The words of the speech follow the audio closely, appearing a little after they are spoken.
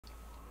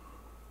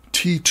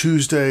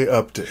T2sday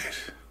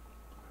update.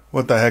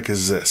 What the heck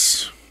is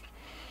this?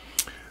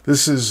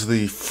 This is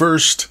the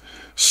first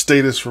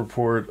status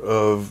report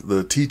of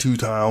the T2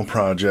 tile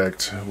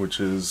project, which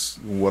is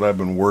what I've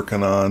been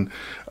working on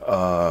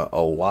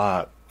a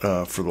lot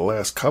for the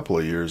last couple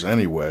of years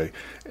anyway,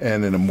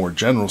 and in a more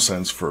general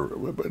sense for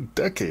a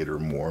decade or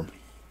more.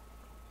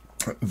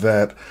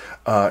 That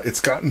it's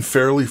gotten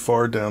fairly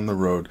far down the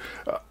road,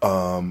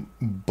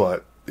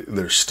 but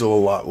there's still a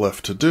lot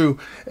left to do,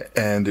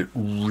 and it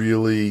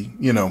really,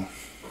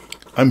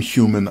 I'm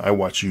human. I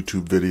watch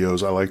YouTube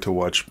videos. I like to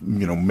watch,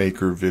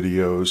 maker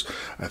videos.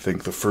 I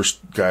think the first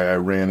guy I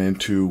ran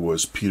into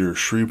was Peter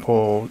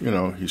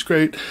Shripol. He's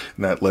great.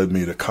 And that led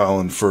me to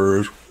Colin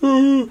Furze.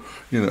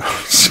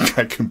 This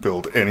guy can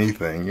build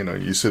anything.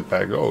 You sit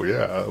back, oh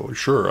yeah,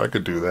 sure, I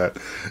could do that.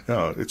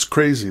 It's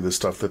crazy the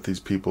stuff that these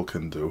people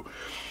can do.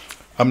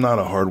 I'm not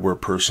a hardware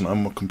person.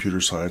 I'm a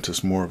computer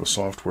scientist, more of a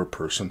software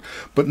person.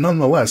 But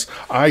nonetheless,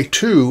 I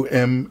too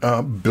am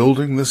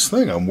building this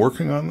thing. I'm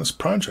working on this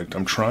project.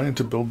 I'm trying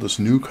to build this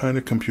new kind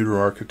of computer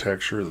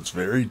architecture that's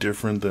very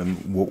different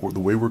than the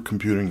way we're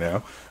computing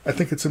now. I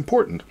think it's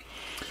important.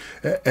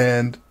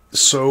 And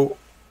so,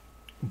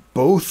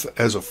 both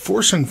as a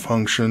forcing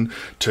function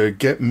to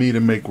get me to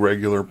make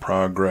regular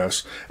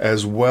progress,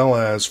 as well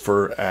as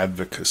for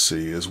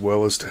advocacy, as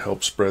well as to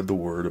help spread the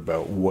word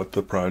about what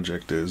the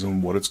project is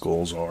and what its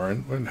goals are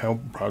and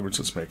how progress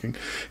it's making.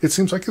 It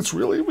seems like it's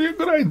really a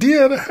good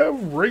idea to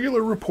have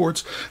regular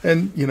reports.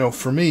 And,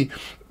 for me,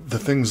 the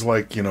things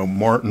like,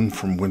 Martin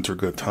from Winter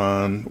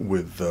Gatan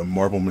with the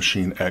Marble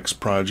Machine X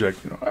project,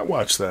 I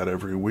watch that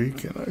every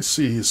week and I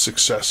see his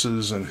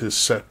successes and his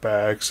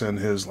setbacks and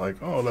his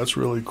oh, that's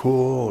really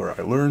cool, or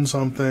I learned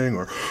something,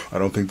 or I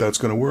don't think that's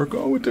going to work.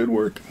 Oh, it did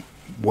work.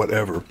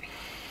 Whatever.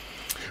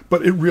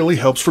 But it really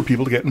helps for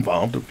people to get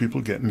involved, for people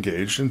to get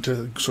engaged, and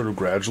to sort of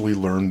gradually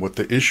learn what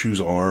the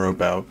issues are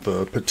about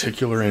the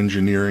particular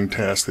engineering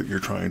task that you're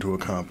trying to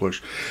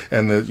accomplish.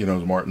 And that,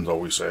 Martin's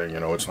always saying,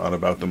 it's not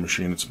about the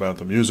machine, it's about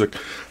the music.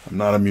 I'm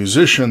not a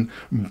musician,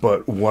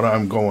 but what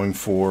I'm going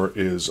for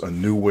is a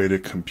new way to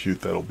compute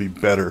that'll be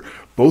better,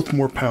 both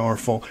more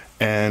powerful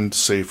and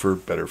safer,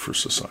 better for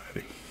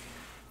society.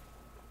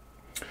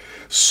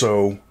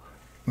 So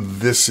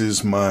this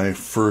is my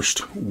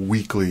first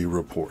weekly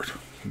report.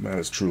 That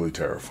is truly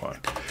terrifying.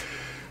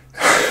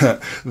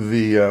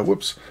 The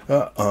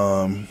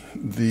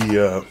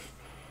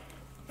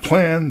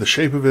plan, the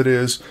shape of it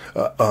is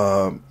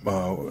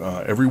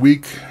every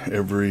week,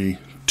 every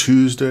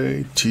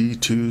Tuesday,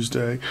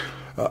 T2sday,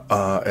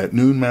 at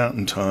noon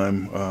Mountain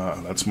Time.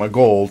 That's my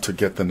goal, to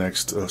get the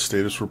next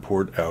status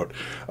report out.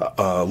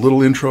 A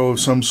little intro of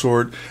some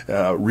sort,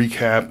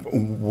 recap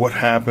what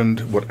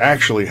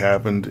actually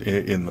happened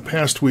in the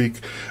past week,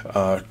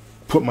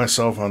 put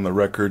myself on the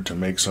record to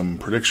make some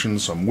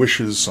predictions, some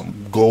wishes,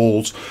 some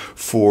goals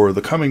for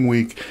the coming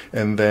week,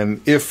 and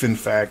then if in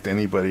fact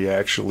anybody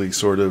actually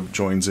sort of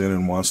joins in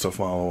and wants to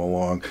follow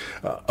along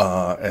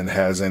and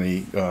has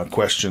any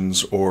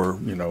questions, or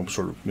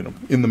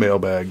in the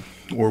mailbag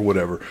or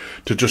whatever,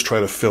 to just try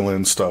to fill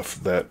in stuff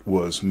that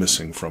was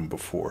missing from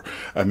before.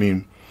 I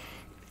mean,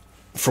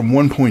 from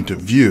one point of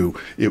view,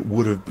 it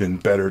would have been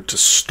better to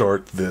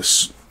start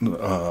this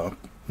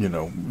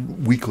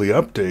weekly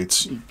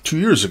updates 2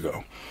 years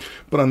ago.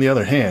 But on the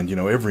other hand,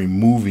 every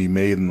movie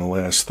made in the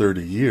last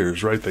 30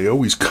 years, right, they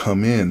always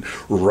come in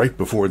right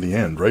before the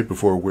end, right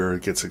before where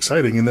it gets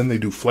exciting, and then they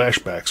do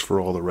flashbacks for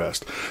all the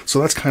rest. So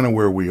that's kind of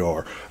where we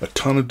are. A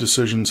ton of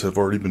decisions have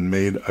already been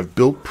made. I've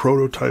built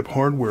prototype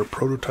hardware,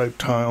 prototype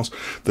tiles.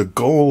 The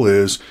goal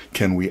is,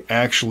 can we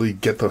actually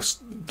get the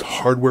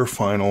hardware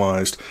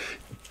finalized,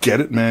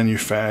 get it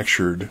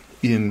manufactured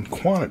in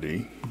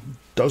quantity,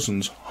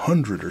 dozens,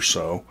 100 or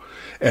so,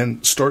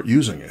 and start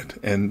using it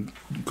and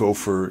go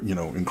for,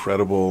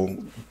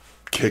 incredible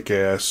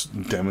kick-ass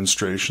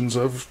demonstrations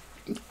of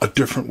a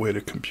different way to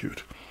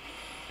compute.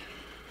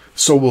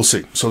 So we'll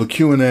see. So the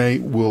Q&A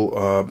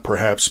will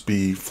perhaps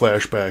be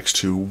flashbacks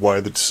to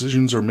why the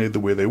decisions are made the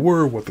way they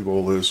were, what the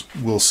goal is.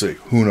 We'll see.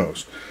 Who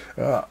knows?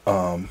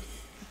 All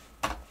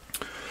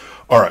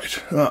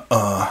right.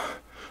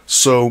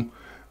 So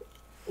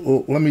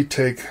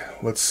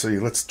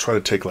let's try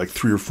to take like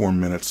 3 or 4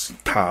 minutes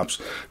tops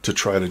to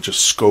try to just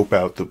scope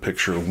out the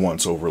picture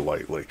once over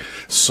lightly.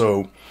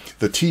 So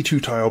the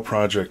T2 tile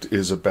project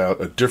is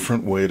about a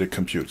different way to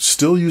compute.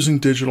 Still using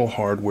digital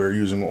hardware,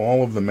 using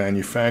all of the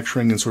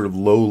manufacturing and sort of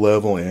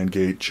low-level AND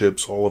gate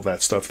chips, all of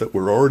that stuff that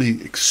we're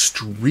already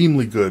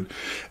extremely good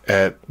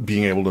at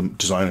being able to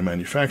design and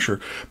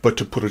manufacture, but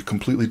to put a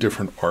completely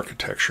different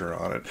architecture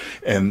on it.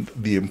 And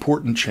the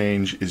important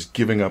change is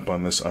giving up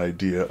on this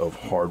idea of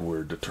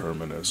hardware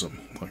determinism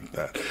like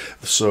that.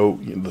 So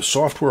the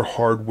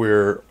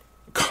software-hardware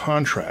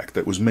contract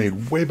that was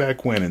made way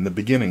back when, in the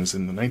beginnings,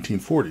 in the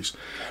 1940s,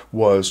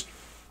 was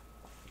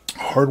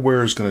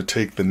hardware is going to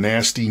take the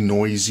nasty,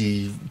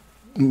 noisy,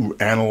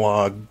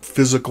 analog,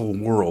 physical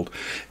world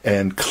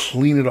and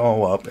clean it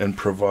all up and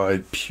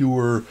provide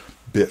pure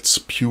bits,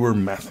 pure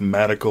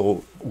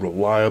mathematical,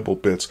 reliable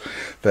bits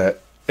that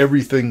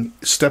everything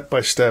step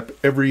by step,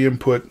 every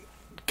input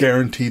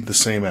guaranteed the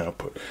same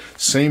output.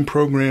 Same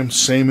program,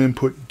 same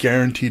input,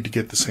 guaranteed to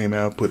get the same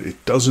output.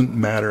 It doesn't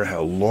matter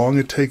how long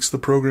it takes the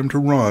program to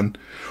run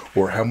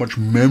or how much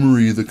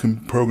memory the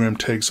program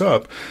takes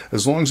up.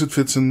 As long as it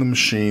fits in the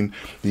machine,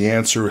 the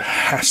answer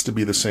has to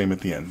be the same at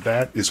the end.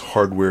 That is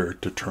hardware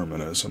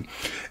determinism.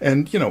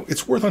 And,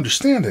 it's worth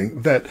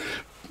understanding that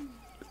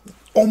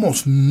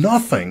almost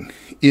nothing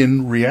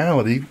in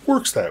reality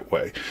works that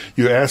way.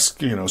 You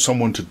ask,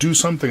 someone to do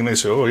something and they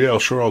say, oh yeah,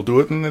 sure, I'll do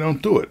it, and they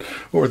don't do it.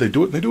 Or they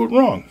do it and they do it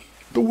wrong.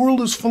 The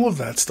world is full of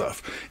that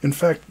stuff. In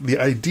fact, the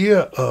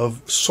idea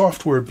of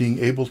software being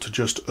able to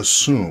just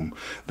assume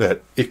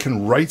that it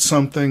can write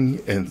something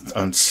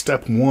on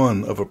step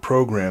 1 of a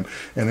program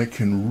and it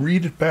can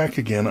read it back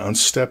again on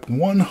step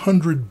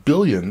 100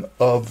 billion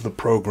of the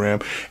program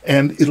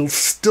and it'll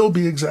still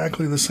be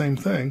exactly the same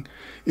thing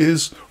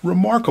is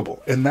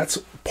remarkable. And that's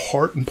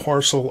part and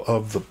parcel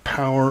of the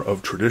power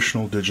of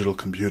traditional digital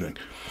computing.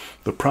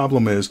 The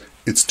problem is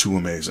it's too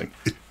amazing.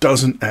 It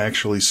doesn't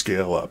actually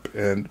scale up.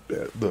 And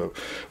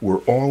we're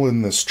all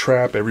in this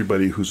trap.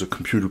 Everybody who's a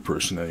computer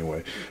person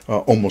anyway,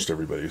 almost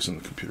everybody who's a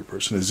computer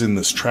person is in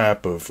this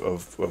trap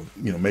of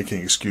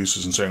making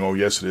excuses and saying, oh,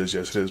 yes, it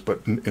is.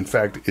 But in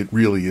fact, it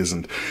really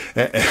isn't.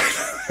 And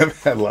I've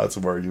had lots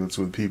of arguments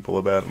with people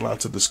about it,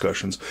 lots of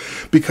discussions,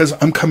 because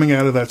I'm coming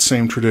out of that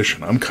same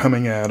tradition. I'm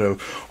coming out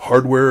of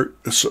hardware.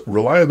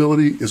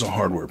 Reliability is a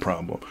hardware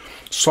problem.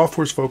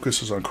 Software's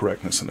focus is on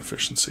correctness and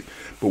efficiency.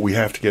 But we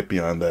have to get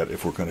beyond that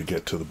if we're going to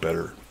get to the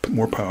better,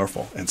 more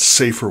powerful, and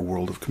safer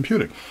world of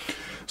computing.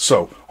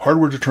 So,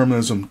 hardware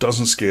determinism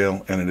doesn't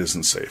scale and it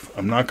isn't safe.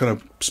 I'm not going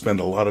to spend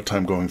a lot of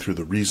time going through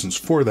the reasons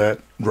for that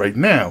right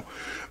now,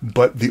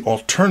 but the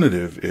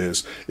alternative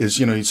is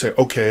you'd say,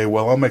 okay,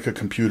 well, I'll make a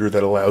computer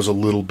that allows a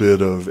little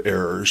bit of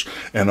errors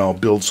and I'll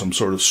build some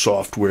sort of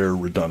software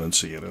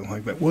redundancy in it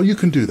like that. Well, you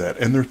can do that,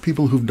 and there's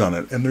people who've done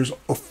it, and there's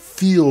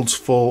fields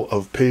full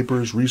of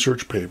papers,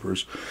 research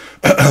papers,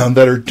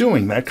 that are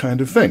doing that kind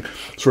of thing.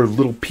 Sort of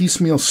little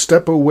piecemeal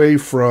step away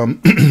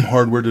from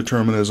hardware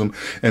determinism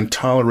and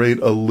tolerate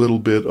a little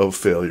bit of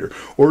failure,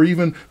 or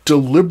even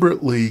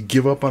deliberately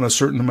give up on a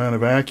certain amount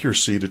of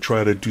accuracy to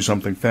try to do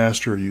something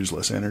faster or use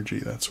less energy,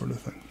 that sort of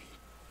thing.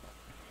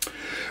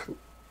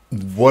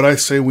 What I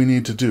say we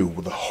need to do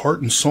with the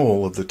heart and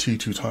soul of the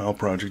T2 Tile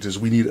project is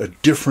we need a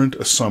different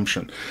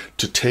assumption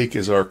to take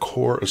as our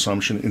core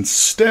assumption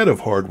instead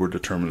of hardware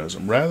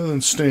determinism. Rather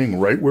than staying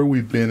right where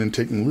we've been and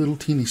taking little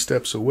teeny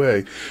steps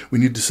away, we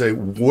need to say,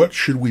 what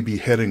should we be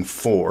heading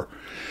for?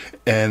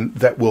 And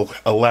that will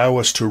allow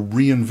us to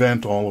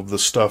reinvent all of the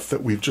stuff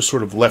that we've just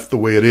sort of left the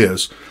way it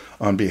is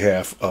on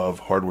behalf of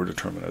hardware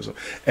determinism.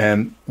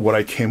 And what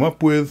I came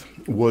up with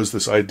was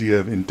this idea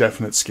of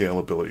indefinite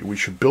scalability. We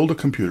should build a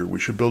computer.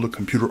 We should build a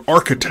computer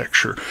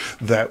architecture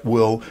that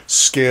will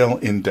scale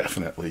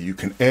indefinitely. You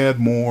can add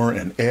more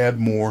and add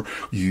more.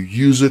 You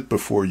use it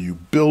before you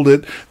build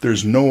it.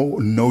 There's no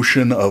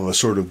notion of a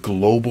sort of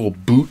global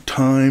boot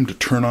time to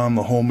turn on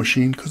the whole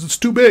machine because it's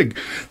too big.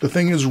 The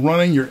thing is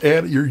running. You're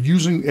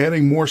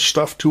adding more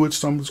stuff to it.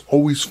 Something's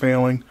always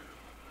failing.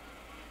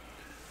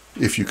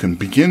 If you can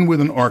begin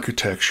with an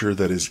architecture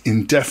that is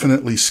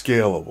indefinitely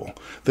scalable,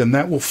 then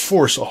that will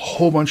force a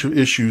whole bunch of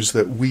issues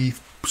that we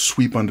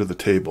sweep under the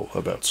table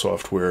about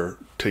software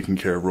taking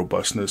care of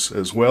robustness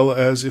as well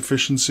as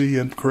efficiency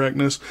and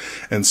correctness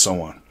and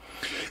so on.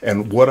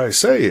 And what I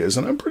say is,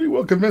 and I'm pretty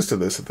well convinced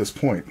of this at this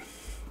point,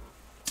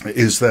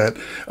 is that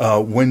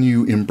when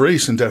you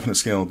embrace indefinite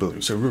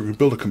scalability, so we're going to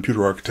build a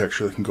computer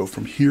architecture that can go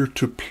from here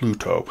to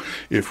Pluto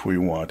if we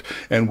want,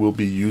 and we'll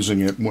be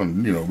using it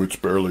when, it's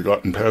barely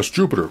gotten past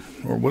Jupiter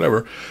or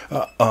whatever.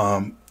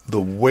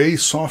 The way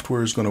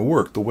software is going to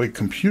work, the way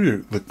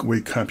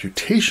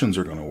computations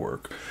are going to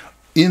work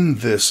in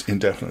this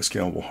indefinite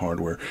scalable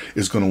hardware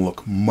is going to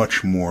look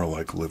much more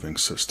like living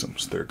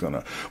systems. They're going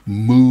to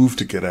move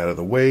to get out of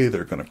the way.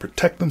 They're going to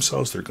protect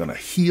themselves. They're going to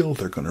heal.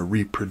 They're going to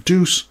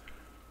reproduce,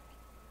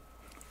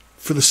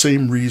 for the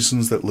same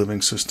reasons that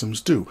living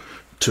systems do,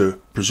 to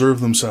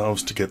preserve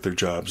themselves, to get their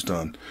jobs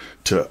done,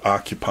 to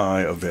occupy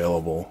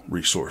available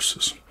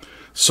resources.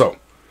 So,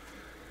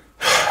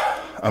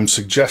 I'm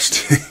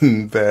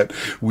suggesting that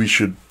we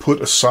should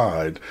put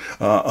aside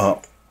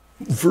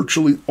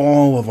virtually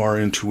all of our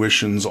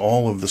intuitions,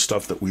 all of the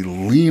stuff that we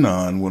lean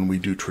on when we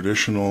do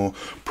traditional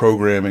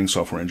programming,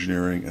 software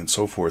engineering, and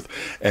so forth,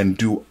 and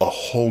do a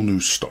whole new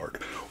start.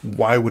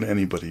 Why would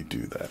anybody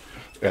do that?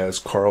 As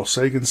Carl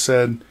Sagan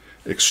said,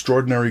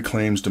 extraordinary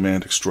claims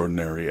demand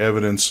extraordinary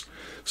evidence.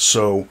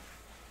 So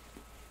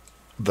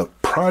the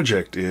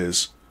project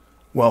is,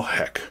 well,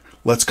 heck,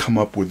 let's come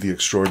up with the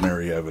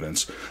extraordinary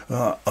evidence.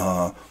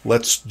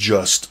 Let's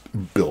just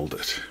build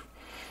it.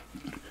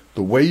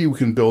 The way you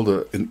can build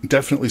an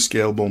indefinitely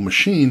scalable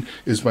machine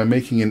is by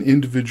making an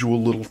individual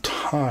little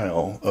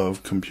tile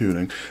of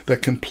computing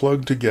that can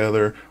plug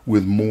together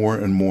with more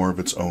and more of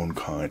its own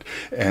kind.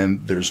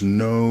 And there's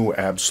no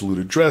absolute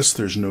address,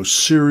 there's no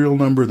serial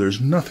number, there's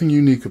nothing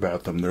unique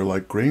about them. They're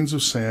like grains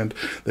of sand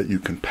that you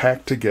can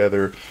pack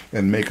together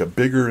and make a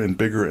bigger and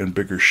bigger and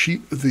bigger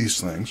sheet of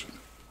these things.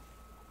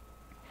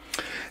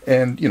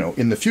 And,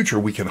 in the future,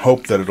 we can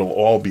hope that it'll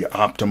all be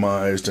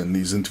optimized and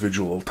these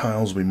individual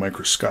tiles will be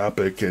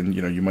microscopic and,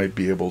 you might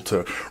be able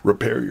to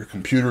repair your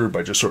computer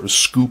by just sort of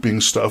scooping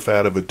stuff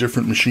out of a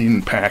different machine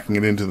and packing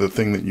it into the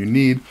thing that you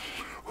need.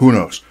 Who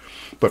knows?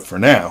 But for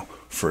now,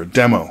 for a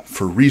demo,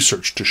 for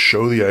research to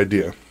show the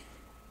idea,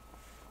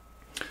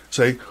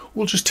 say,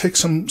 we'll just take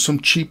some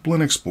cheap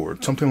Linux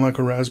board, something like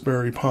a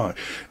Raspberry Pi.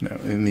 Now,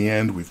 in the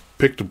end, we've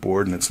picked a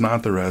board, and it's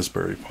not the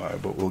Raspberry Pi,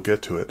 but we'll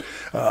get to it.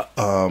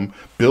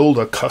 Build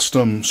a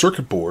custom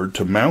circuit board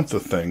to mount the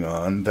thing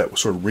on that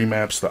sort of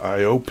remaps the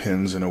I/O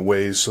pins in a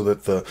way so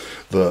that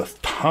the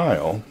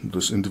tile,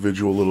 this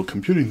individual little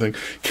computing thing,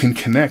 can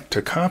connect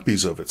to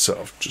copies of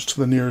itself, just to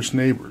the nearest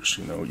neighbors,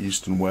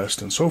 east and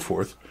west and so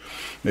forth.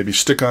 Maybe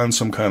stick on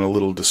some kind of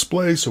little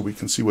display so we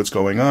can see what's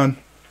going on.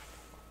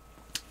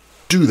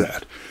 Do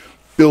that.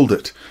 Build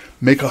it.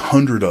 Make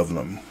 100 of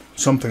them.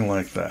 Something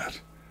like that.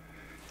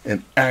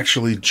 And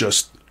actually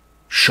just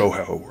show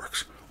how it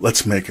works.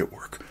 Let's make it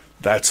work.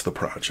 That's the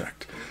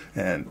project.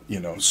 And,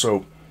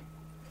 so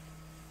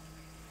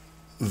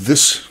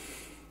this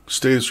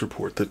status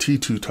report, the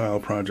T2 tile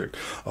project,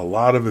 a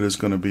lot of it is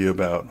going to be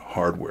about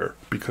hardware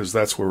because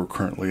that's where we're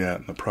currently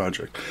at in the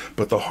project.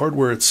 But the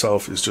hardware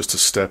itself is just a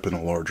step in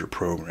a larger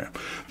program.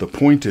 The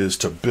point is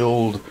to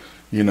build,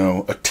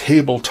 a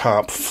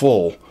tabletop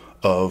full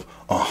of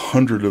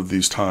 100 of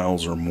these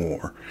tiles or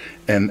more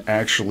and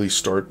actually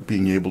start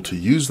being able to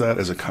use that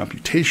as a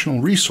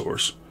computational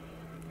resource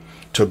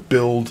to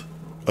build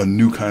a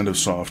new kind of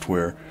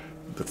software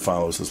that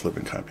follows this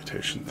living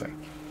computation thing.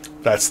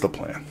 That's the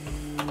plan.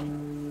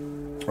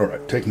 All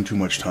right, taking too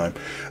much time.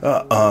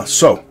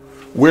 So,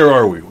 where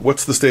are we?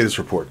 What's the status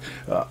report?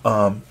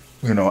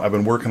 I've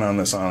been working on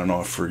this on and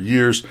off for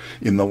years.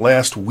 In the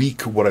last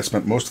week, what I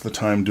spent most of the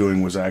time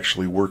doing was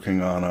actually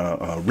working on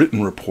a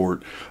written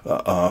report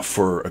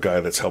for a guy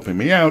that's helping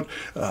me out.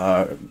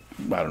 I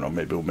don't know,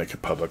 maybe we'll make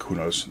it public, who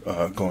knows,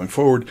 going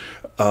forward.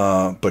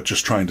 But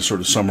just trying to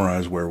sort of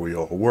summarize where we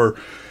all were.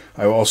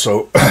 I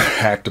also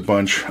hacked a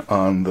bunch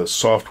on the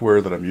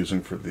software that I'm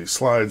using for these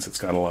slides. It's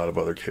got a lot of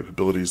other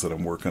capabilities that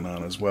I'm working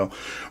on as well.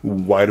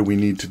 Why do we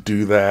need to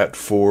do that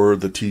for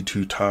the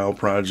T2 tile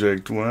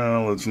project?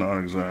 Well, it's not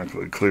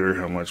exactly clear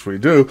how much we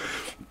do,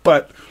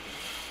 but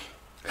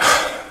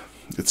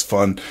it's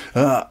fun.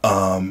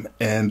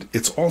 And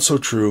it's also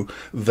true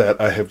that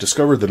I have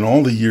discovered that in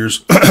all the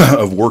years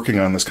of working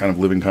on this kind of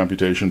living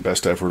computation,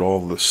 best effort,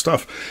 all of this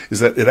stuff, is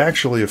that it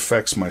actually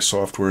affects my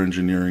software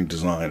engineering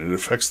design. It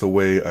affects the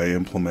way I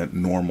implement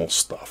normal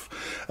stuff.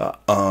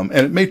 And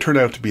it may turn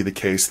out to be the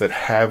case that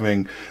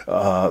having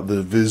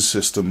the Viz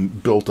system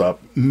built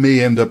up may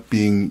end up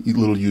being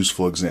little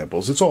useful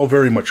examples. It's all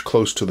very much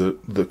close to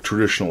the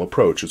traditional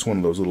approach. It's one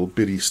of those little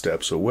bitty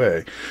steps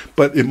away,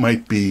 but it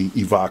might be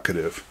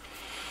evocative.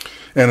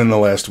 And in the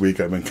last week,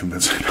 I've been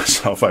convincing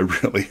myself I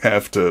really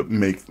have to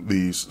make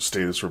these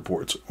status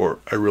reports, or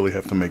I really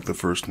have to make the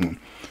first one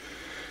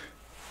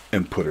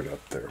and put it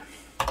up there.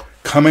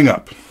 Coming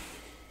up,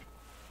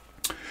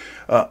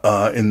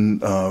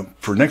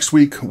 for next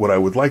week, what I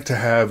would like to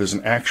have is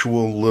an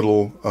actual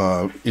little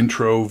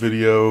intro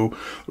video.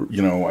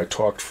 I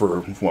talked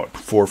for, 4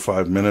 or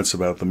 5 minutes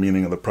about the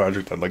meaning of the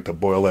project. I'd like to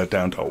boil that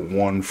down to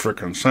one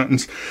frickin'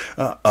 sentence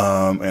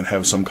and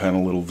have some kind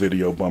of little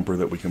video bumper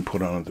that we can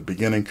put on at the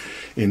beginning.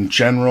 In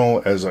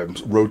general, as I'm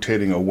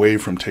rotating away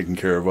from taking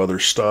care of other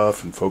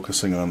stuff and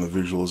focusing on the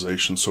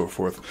visualization and so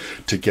forth,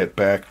 to get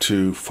back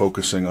to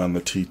focusing on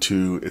the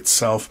T2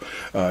 itself,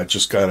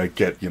 just gotta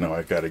get,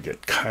 I gotta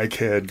get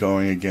KiCad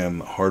going again,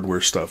 the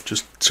hardware stuff,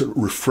 just to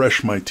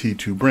refresh my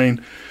T2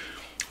 brain.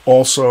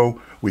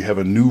 Also, we have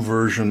a new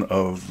version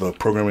of the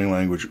programming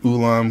language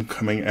Ulam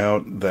coming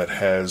out that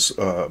has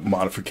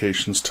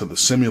modifications to the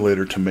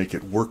simulator to make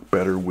it work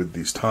better with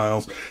these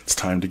tiles. It's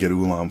time to get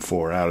Ulam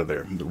 4 out of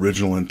there. The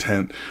original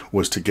intent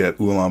was to get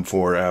Ulam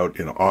 4 out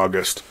in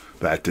August.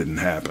 That didn't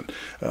happen.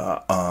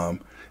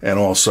 And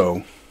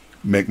also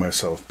make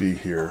myself be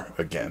here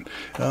again.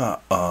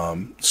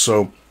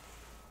 So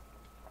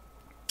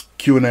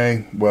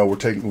Q&A, well,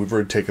 we've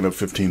already taken up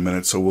 15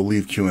 minutes, so we'll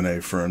leave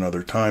Q&A for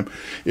another time.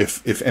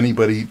 If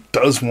anybody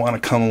does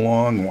want to come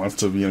along, wants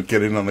to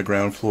get in on the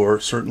ground floor,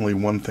 certainly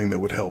one thing that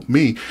would help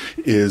me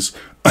is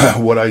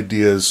what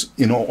ideas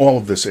in all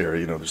of this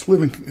area. There's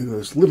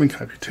living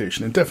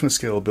computation, indefinite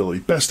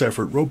scalability, best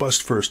effort,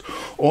 robust first,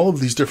 all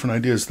of these different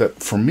ideas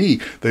that, for me,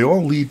 they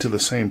all lead to the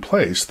same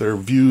place. They're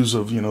views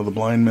of the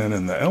blind man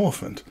and the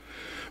elephant.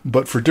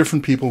 But for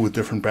different people with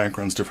different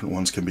backgrounds, different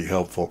ones can be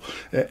helpful.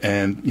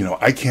 And,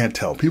 I can't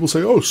tell. People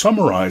say, oh,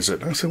 summarize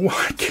it. I say, well,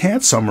 I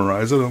can't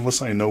summarize it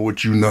unless I know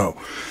what you know.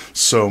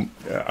 So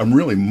I'm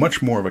really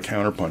much more of a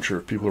counterpuncher.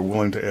 If people are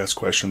willing to ask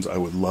questions, I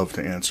would love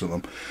to answer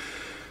them.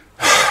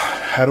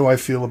 How do I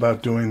feel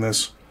about doing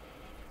this?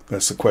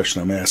 That's the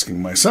question I'm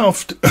asking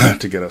myself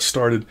to get us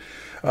started.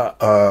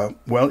 Well,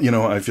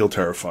 I feel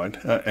terrified.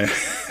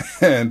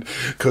 And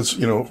because,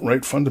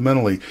 right,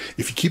 fundamentally,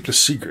 if you keep it a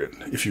secret,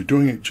 if you're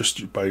doing it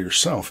just by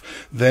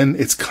yourself, then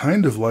it's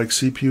kind of like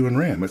CPU and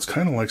RAM. It's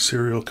kind of like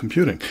serial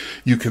computing.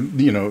 You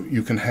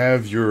can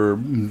have your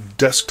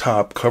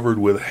desktop covered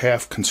with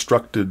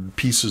half-constructed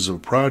pieces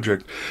of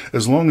project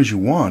as long as you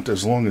want,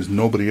 as long as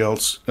nobody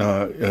else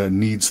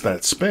needs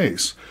that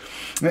space.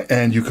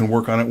 And you can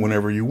work on it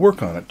whenever you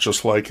work on it.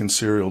 Just like in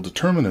serial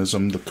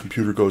determinism, the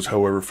computer goes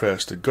however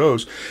fast it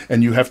goes,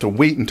 and you have to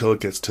wait until it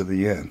gets to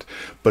the end.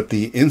 But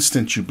the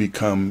instant you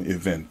become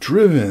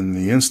event-driven,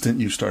 the instant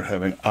you start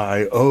having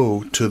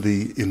I/O to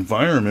the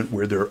environment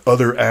where there are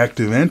other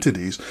active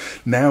entities,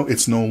 now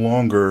it's no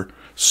longer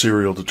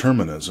serial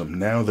determinism.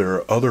 Now there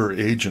are other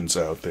agents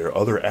out there,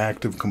 other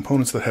active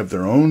components that have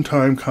their own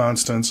time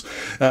constants,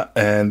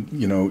 and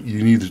you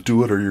need to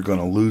do it or you're going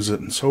to lose it,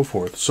 and so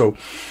forth. So,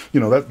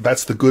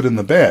 that's the good and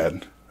the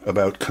bad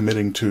about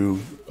committing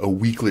to a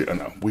weekly.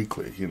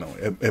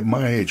 At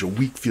my age, a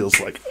week feels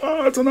like,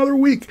 it's another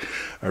week.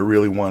 I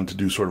really wanted to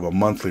do sort of a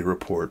monthly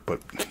report,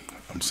 but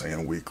I'm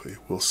saying weekly.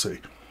 We'll see.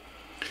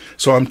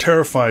 So I'm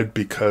terrified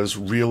because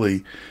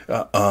really,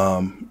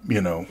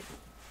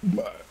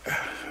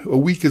 a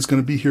week is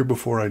going to be here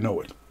before I know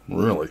it,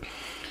 really.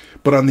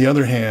 But on the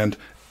other hand,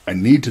 I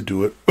need to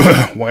do it.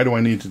 Why do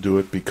I need to do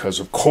it? Because,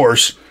 of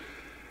course,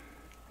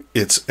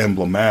 it's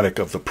emblematic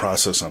of the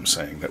process I'm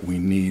saying, that we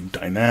need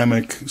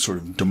dynamic, sort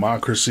of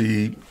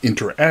democracy,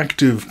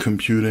 interactive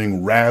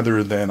computing,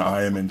 rather than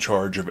I am in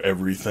charge of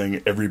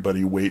everything,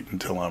 everybody wait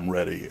until I'm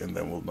ready, and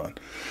then we'll done.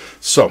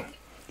 So,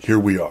 here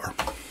we are.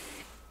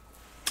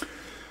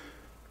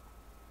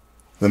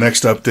 The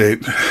next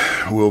update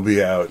will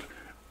be out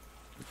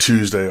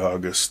Tuesday,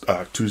 October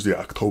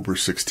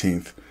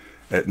 16th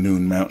at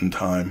noon Mountain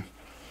Time.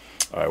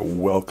 I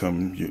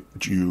welcome you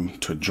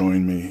to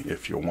join me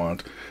if you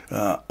want,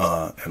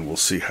 and we'll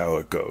see how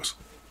it goes.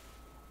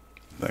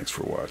 Thanks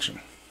for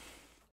watching.